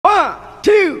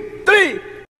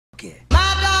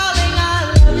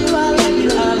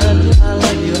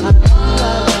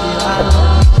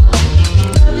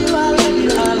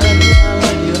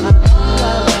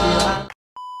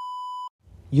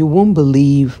You won't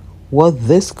believe what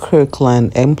this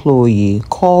Kirkland employee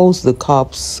calls the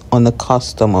cops on the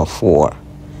customer for.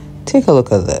 Take a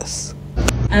look at this.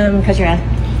 Because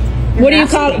what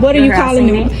are you calling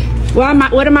me?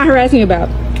 What am I harassing you about?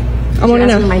 I want to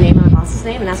know my name and my boss's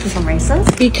name and asking if I'm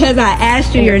racist. Because I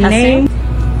asked you your name.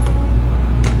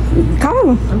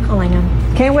 Call him. I'm calling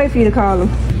him. Can't wait for you to call him.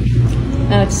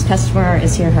 No, this customer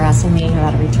is here harassing me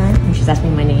about a return, and she's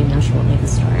asking me my name. Now she won't leave the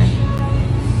store.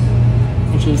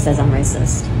 And she says I'm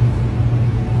racist.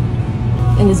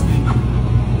 And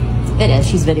it is.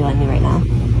 She's videoing me right now.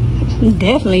 It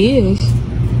definitely is.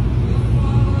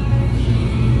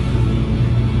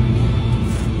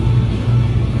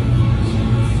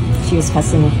 She was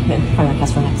cussing in front of the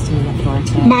customer next to me at the door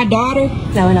today. My daughter?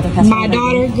 No, another customer. My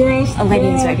daughter, girl? A lady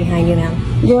is right behind you now.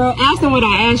 Girl, ask them what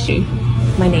I asked you.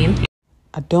 My name.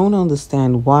 I don't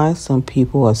understand why some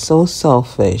people are so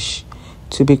selfish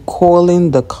to be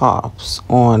calling the cops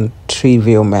on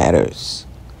trivial matters.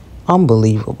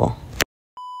 Unbelievable.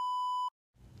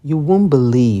 You won't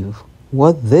believe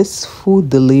what this food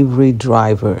delivery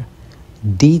driver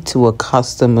did to a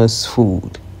customer's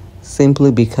food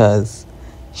simply because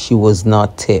she was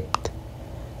not tipped.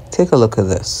 Take a look at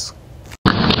this.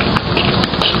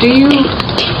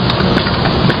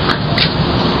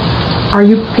 Are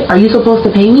you supposed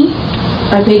to pay me?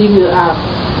 I paid you the app.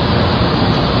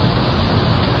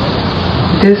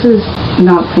 This is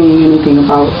not saying anything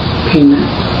about payment.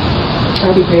 I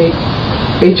already paid.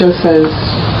 It says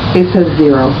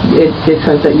 0. It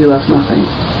says that you left nothing.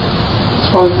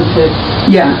 Supposed to tip?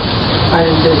 Yeah. I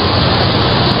didn't tip.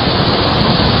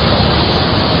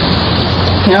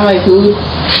 Can I have my food?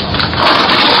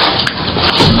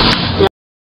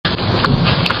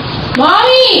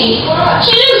 Mommy! What?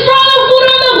 She just throw the food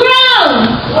on the ground!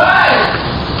 Why?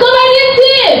 Because I didn't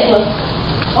tip!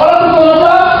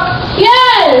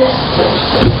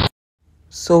 Yes!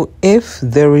 So if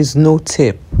there is no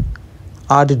tip,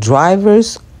 are the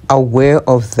drivers aware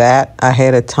of that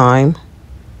ahead of time?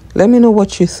 Let me know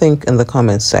what you think in the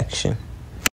comment section.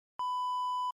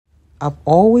 I've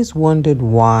always wondered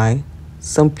why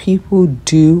some people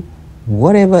do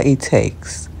whatever it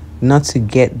takes not to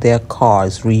get their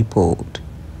cars repoed,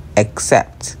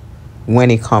 except when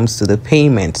it comes to the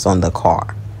payments on the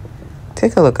car.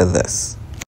 Take a look at this.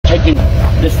 Taking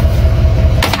this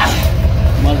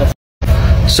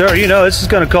Sir, you know this is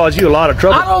going to cause you a lot of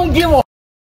trouble. I don't give a.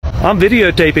 I'm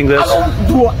videotaping this. I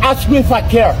don't ask me if I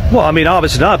care. Well, I mean,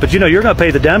 obviously not, but you know you're going to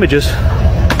pay the damages.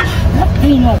 Not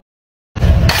paying no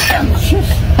damages.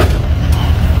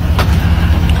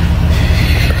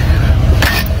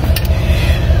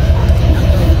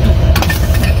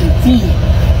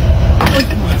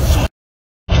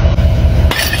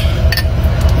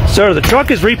 Sir, the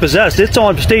truck is repossessed. It's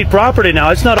on state property now.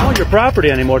 It's not on your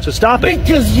property anymore, so stop it.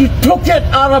 Because you took it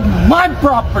out of my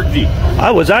property.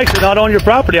 I was actually not on your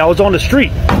property. I was on the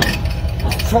street.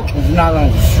 The truck was not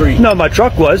on the street. No, my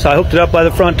truck was. I hooked it up by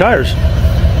the front tires.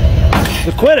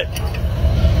 So quit it.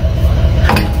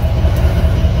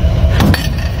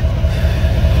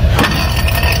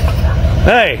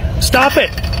 Hey, stop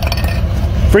it.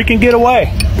 Freaking get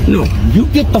away. No, you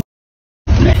get the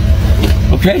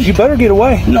okay? You better get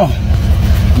away. No,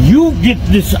 you get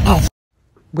this off.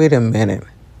 Wait a minute.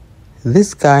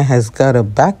 This guy has got a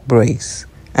back brace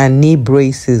and knee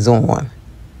braces on.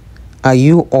 Are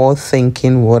you all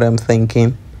thinking what I'm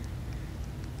thinking?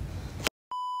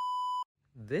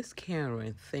 This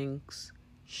Karen thinks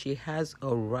she has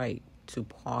a right to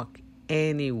park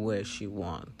anywhere she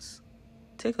wants.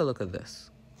 Take a look at this.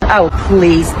 Oh,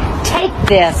 please, take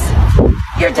this.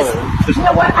 You're just, you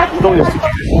know what? I can get let's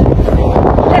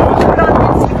put it on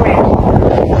Instagram.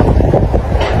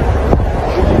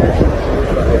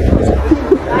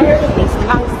 These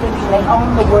punks thinking they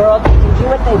own the world, they can do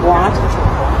what they want.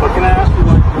 What can I ask you?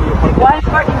 Why I'm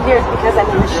parking here is because I'm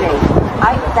in the shade.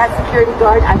 That security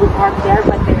guard, I would park there,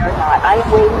 but they are not. I am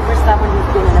waiting for someone who's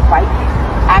been in a bike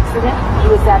accident. He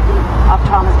was at the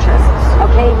optometrist.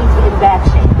 Okay, he's in bad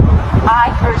shape.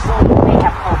 I personally may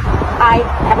have hope. I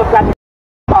have a brother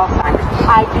with Alzheimer's.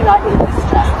 I do not need this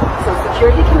stress. So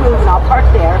security can move and I'll park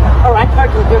there, or I'm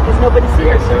parking here because nobody's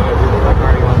here. So if you would like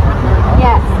already want to park there?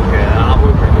 Yes. Okay, I'll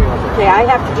move for you. Okay, I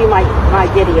have to do my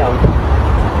video.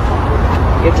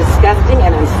 You're disgusting,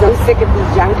 and I'm so sick of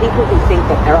these young people who think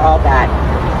that they're all bad.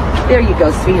 There you go,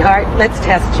 sweetheart. Let's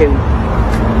test you.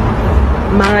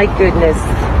 My goodness.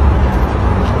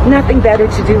 Nothing better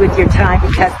to do with your time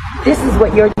because this is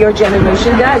what your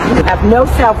generation does. You have no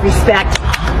self-respect.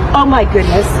 Oh my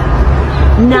goodness.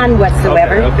 None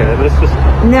whatsoever. Okay, let's just...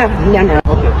 No.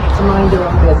 Okay. Mind your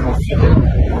own business.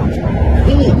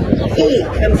 he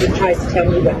comes and tries to tell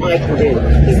me what I can do.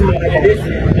 He's my boss.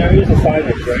 There is a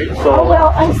signage, right? So Oh,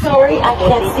 well, I'm sorry. I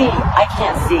can't see. I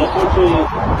can't see.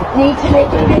 Need to make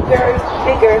it bigger.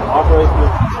 Bigger. Okay,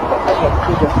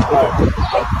 bigger.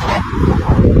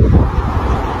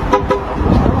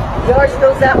 Yours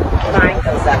goes up, mine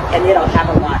goes up, and it'll have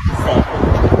a lot to say.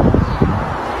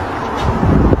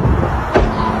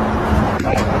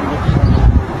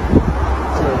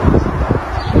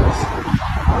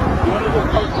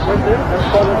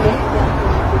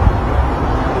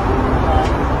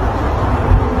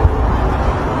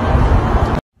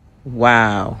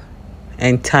 Wow.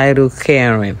 Entitled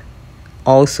Karen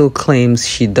also claims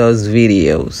she does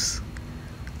videos.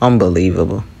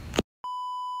 Unbelievable.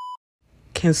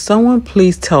 Can someone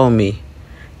please tell me,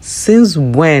 since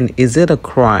when is it a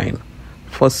crime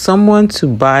for someone to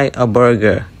buy a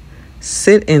burger,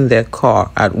 sit in their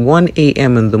car at 1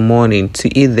 a.m. in the morning to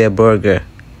eat their burger?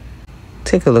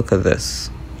 Take a look at this.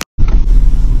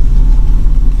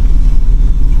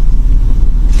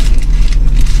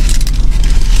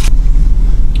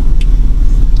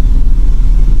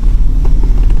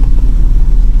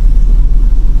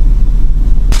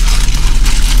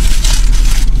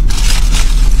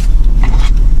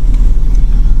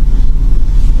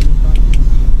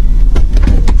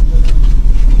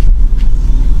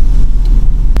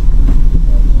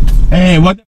 Hey,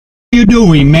 what the are you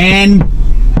doing, man?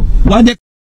 What the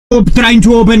are trying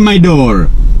to open my door?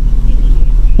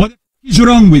 What the is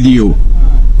wrong with you?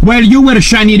 Well, you were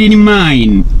shining in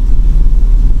mine.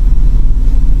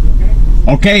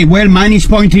 Okay, well, mine is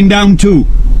pointing down too.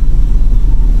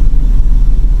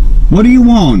 What do you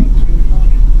want?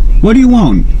 What do you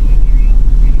want?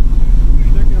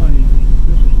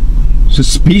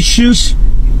 Suspicious?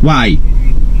 Why?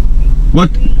 What?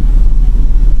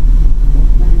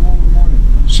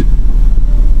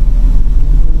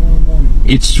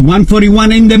 It's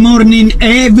 1:41 in the morning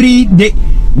every day.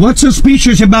 What's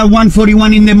suspicious about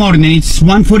 1:41 in the morning? It's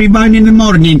 1:41 in the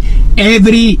morning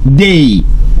every day.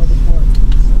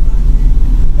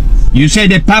 You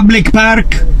said a public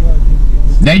park?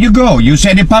 There you go. You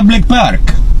said a public park.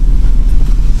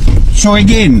 So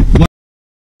again, what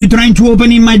are you trying to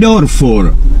open in my door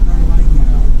for?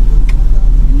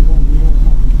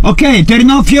 Okay, turn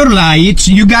off your lights.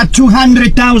 You got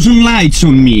 200,000 lights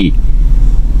on me.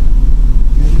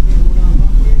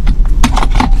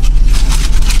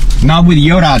 Not with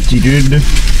your attitude.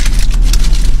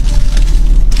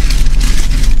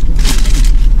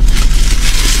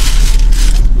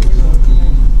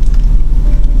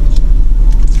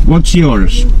 What's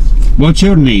yours? What's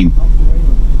your name?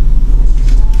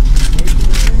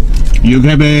 You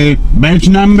have a badge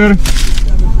number?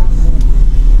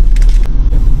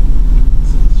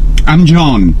 I'm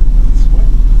John.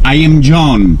 I am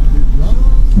John.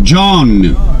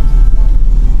 John.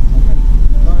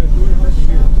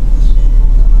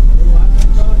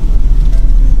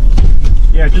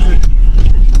 yeah, just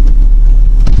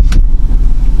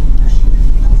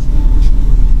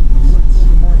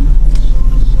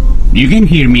You can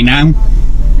hear me now?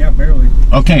 yeah, barely.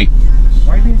 Okay.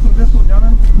 Why are you being so difficult,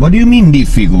 gentlemen? What do you mean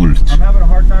difficult? I'm having a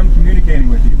hard time communicating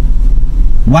with you.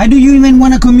 Why do you even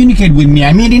want to communicate with me?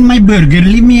 I'm eating my burger.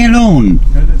 Leave me alone.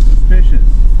 Because it's suspicious.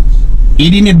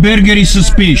 Eating a burger is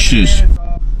suspicious.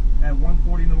 At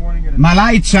 1:40 in the morning. My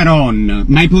lights are on.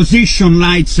 My position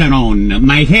lights are on.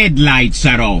 My headlights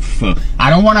are off. I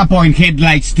don't want to point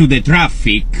headlights to the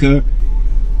traffic.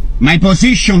 My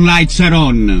position lights are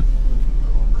on.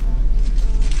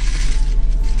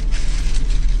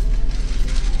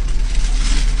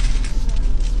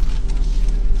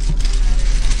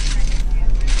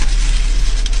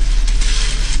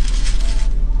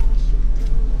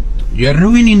 You're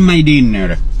ruining my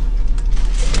dinner.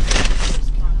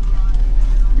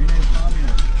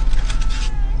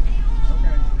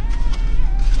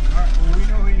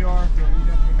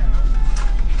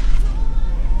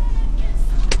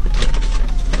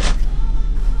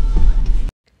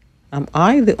 Am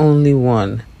I the only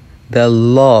one that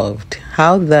loved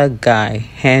how that guy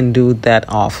handled that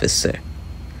officer?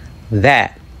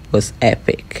 That was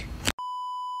epic.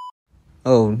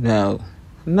 Oh no,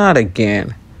 not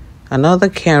again. Another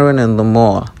Karen in the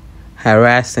mall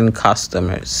harassing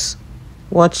customers.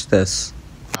 Watch this.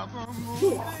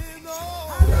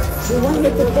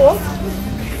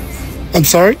 I'm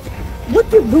sorry?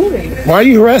 What you doing? Why are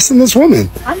you harassing this woman?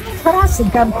 I'm not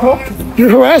harassing, I'm talking. You're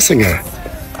harassing her.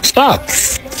 Stop.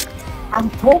 I'm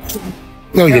talking.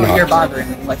 No, you're not. You're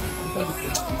bothering me. Like,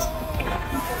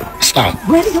 Stop.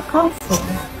 where do you come from?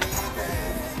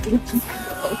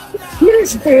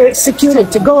 Here's the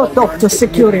security. Go talk to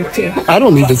security. I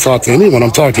don't need to talk to anyone.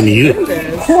 I'm talking to you.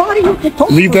 Who are you to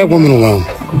talk Leave that woman alone.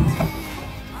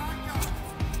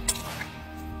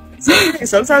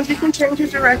 Sometimes you can change your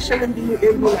direction and be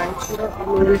nice.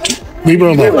 Leave her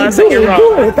alone.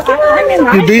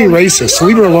 You're being racist.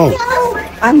 Leave her alone.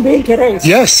 I'm being racist.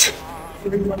 Yes.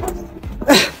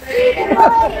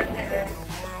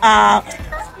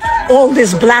 All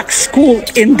this black school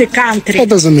in the country. That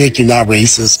doesn't make you not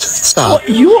racist. Stop.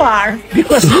 Well, you are,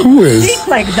 because Who you is? think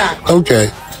like that. Okay.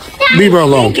 Leave her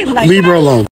alone. Like Leave her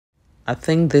alone. I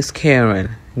think this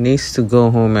Karen needs to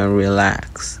go home and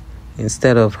relax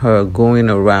instead of her going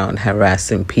around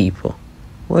harassing people.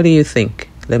 What do you think?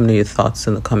 Let me know your thoughts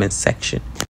in the comment section.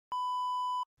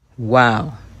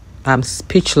 Wow, I'm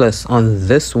speechless on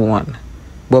this one.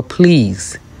 But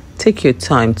please, take your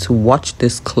time to watch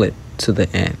this clip to the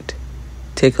end.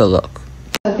 Take a look.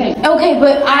 Okay,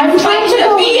 but I'm trying to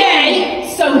go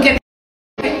VA, so get.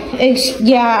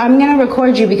 Yeah, I'm gonna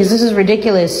record you because this is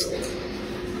ridiculous.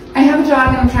 I have a dog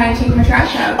and I'm trying to take my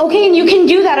trash out. Okay, and you can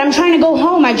do that. I'm trying to go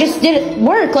home. I just did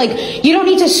work. Like, you don't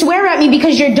need to swear at me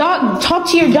because your dog. Talk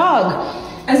to your dog.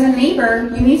 As a neighbor,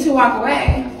 you need to walk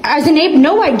away. As a neighbor,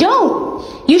 no, I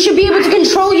don't. You should be able to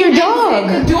control your dog.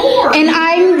 The door. And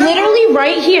I'm literally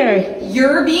right here.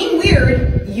 You're being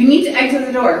weird. You need to exit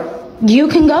the door. You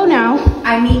can go now.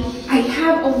 I mean, I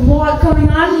have a lot going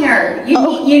on here. You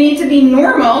need to be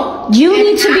normal. You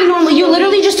need to be normal. You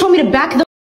literally just told me to back the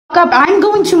up. I'm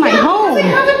going to my home. I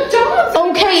have a dog.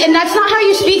 Okay, and that's not how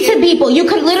you speak to people. You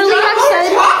could literally have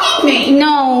said, talking me.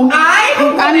 No.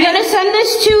 I'm gonna send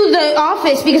this to the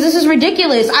office because this is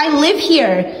ridiculous. I live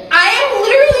here. I am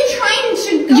literally trying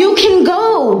to go. You can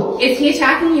go. Is he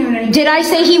attacking you? Did I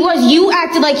say he was? You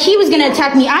acted like he was gonna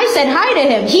attack me. I said hi to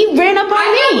him. He ran up on me.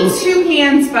 I have 2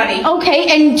 hands, buddy. Okay,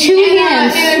 and 2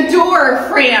 hands. And a door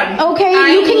frame. Okay,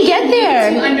 you can get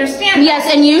there. You understand? Yes,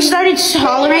 and you started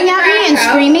hollering at me and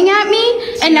screaming at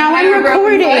me, and now I'm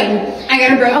recording. I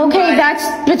got a broken foot. Okay, that's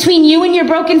between you and your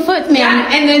broken foot, man.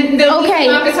 Yeah, and then the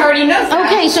office already knows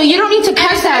that. Okay, so you don't need to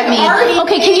cuss at me.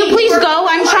 Okay, can you please go?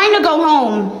 I'm trying to go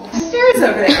home. The stairs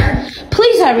over there.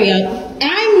 Please hurry up.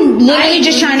 I'm literally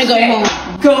just trying to go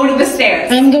home. Go to the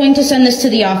stairs. I'm going to send this to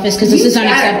the office because this is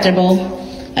unacceptable.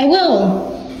 I will.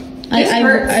 This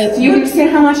hurts. You understand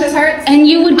how much this hurts? And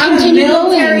you would continue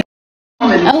going.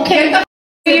 Okay. Get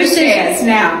the stairs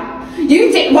now.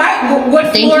 You can take.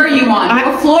 What floor are you on?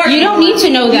 What floor? You don't need to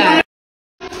know that.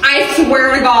 I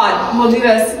swear to God, we'll do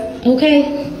this.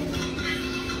 Okay.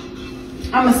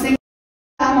 I'm a single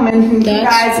woman who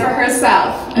decides for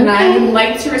herself, and I would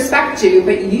like to respect you,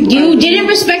 but you didn't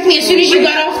respect me as soon as you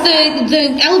got off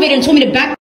the elevator and told me to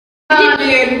back.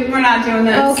 Dude, we're not doing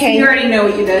this. Okay. You already know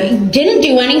what you did. Didn't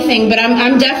do anything, but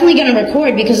I'm definitely gonna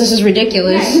record because this is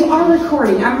ridiculous. Yeah, you are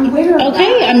recording. I'm aware of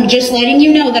Okay, that. I'm just letting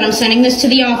you know that I'm sending this to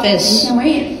the office. You can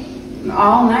wait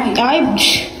all night.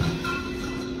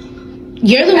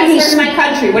 You're the one who's served my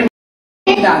country. What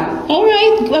have you done? All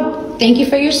right. Well, thank you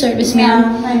for your service,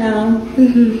 ma'am. Yeah, I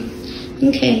know.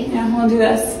 Okay. Yeah, we'll do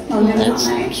this. We'll do this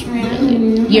all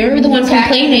night. You're the one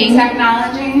complaining.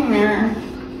 Technology. Yeah.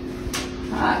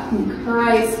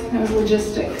 Christ, those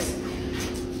logistics.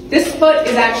 This foot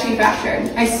is actually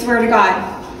fractured. I swear to God.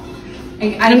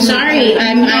 I'm sorry.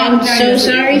 I'm so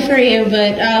sorry for you,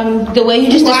 but the way you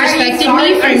just disrespected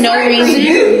me for no reason.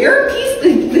 You're a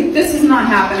piece. This is not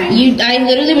happening. I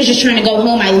literally was just trying to go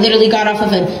home. I literally got off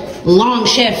of a long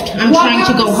shift. I'm trying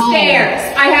to go home. Stairs.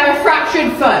 I have a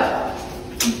fractured foot.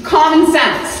 Common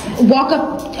sense. Walk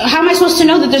up. How am I supposed to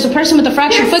know that there's a person with a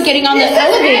fractured foot getting on the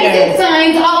elevator? Exit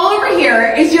signs all over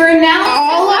here. Is your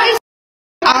analysis?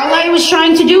 All I was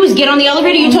trying to do was get on the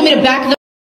elevator. You told me to back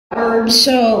the.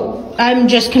 So I'm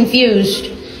just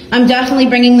confused. I'm definitely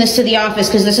bringing this to the office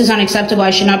because this is unacceptable.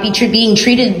 I should not be being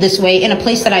treated this way in a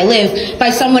place that I live by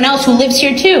someone else who lives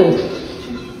here too.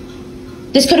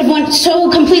 This could have went so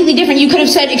completely different. You could have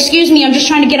said, "Excuse me, I'm just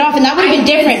trying to get off," and that would have been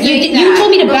different. You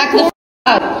told me to back the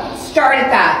up.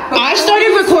 Started that. I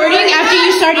started recording after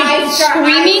you started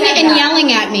screaming and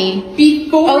yelling at me.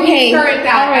 Before you started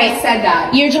that, I said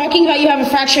that. You're talking about you have a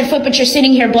fractured foot, but you're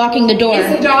sitting here blocking the door.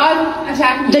 Is the dog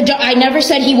attacking you? I never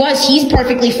said he was. He's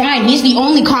perfectly fine. He's the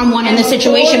only calm one in this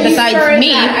situation besides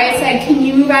me. I said, "Can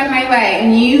you move out of my way?"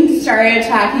 And you started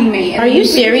attacking me. Are you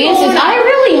serious? I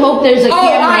really hope there's a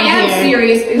camera here. I am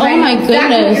serious. Oh my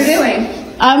goodness. That's what you're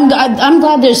doing. I'm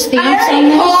glad there's stamps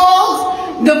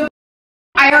on this.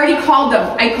 I already called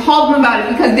them. I called them about it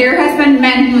because there has been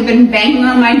men who have been banging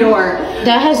on my door.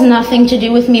 That has nothing to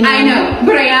do with me, ma'am. I know,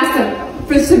 but I asked them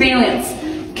for surveillance.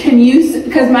 Can you,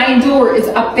 because my door is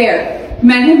up there.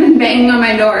 Men have been banging on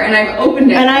my door, and I've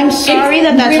opened it. And I'm sorry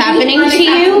that that's happening to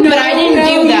you, but I didn't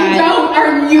do that.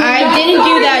 I didn't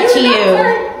do that to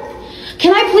you.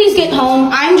 Can I please get home?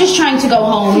 I'm just trying to go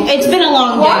home. It's been a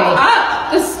long day. Walk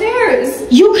up the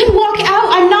stairs. You can walk out.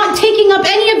 I'm not taking up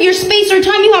any of your space or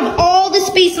time. You have all the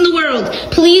space in the world.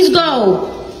 Please go.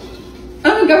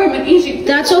 I'm a government agent.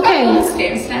 That's okay. I'm on the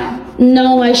stairs now.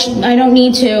 No, I don't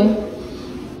need to.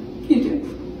 You do.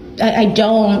 I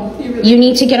don't. Really you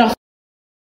need to get off.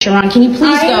 Sharon, can you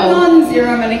please go? I'm on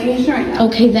zero medication right now.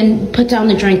 Okay, then put down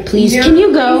the drink, please. Can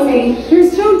you go?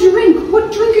 There's no drink.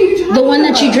 What drink are you talking about? The one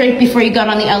that you drank before you got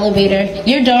on the elevator.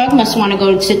 Your dog must want to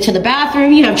go to the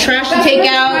bathroom. You have trash to take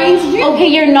out. Okay,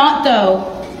 you're not though.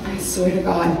 I swear to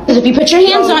God. Because if you put your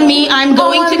hands on me, I'm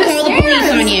going to call the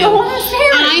police on you. Go on the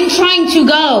stairs. I'm trying to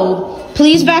go.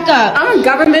 Please back up. I'm a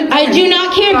government. I do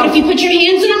not care, but if you put your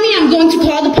hands on me, I'm going to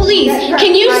call the police.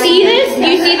 Can you see this? Do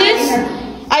you see this?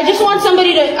 I just want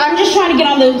somebody to. I'm just trying to get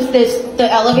on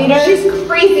the elevator. She's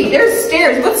crazy. There's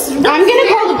stairs. I'm gonna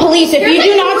call the police if you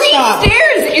do not stop.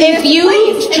 If you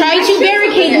try to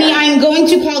barricade me, I'm going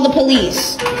to call the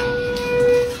police.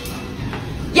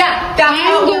 Yeah,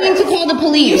 I'm going to call the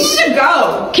police. You need to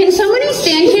go. Can somebody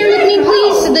stand here with me,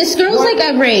 please? This girl's like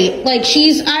irate. Like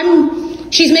she's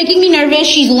making me nervous.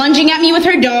 She's lunging at me with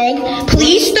her dog.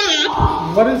 Please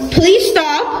stop. Please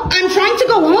stop. I'm trying to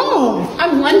go home.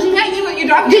 I'm lunging at you with your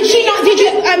dog. Did she not? Did you?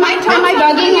 Am I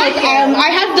bugging? Like,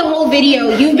 I have the whole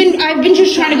video. I've been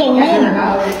just trying to go home.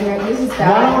 This is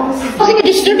bad. It's like a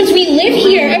disturbance. We live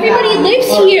here. Everybody lives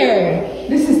here.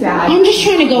 This is bad. I'm just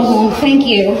trying to go home. Thank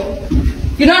you.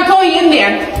 You're not going in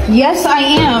there. Yes, I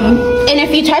am. And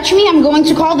if you touch me, I'm going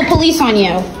to call the police on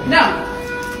you. No.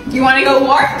 You want to go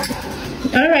war?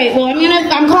 All right. Well,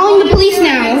 I'm calling the police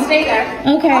now. Stay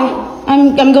there. Okay.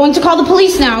 I'm going to call the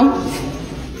police now.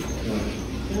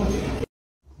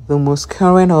 The most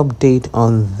current update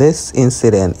on this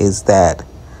incident is that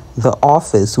the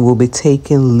office will be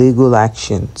taking legal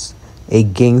actions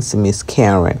against Miss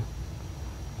Karen.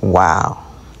 Wow.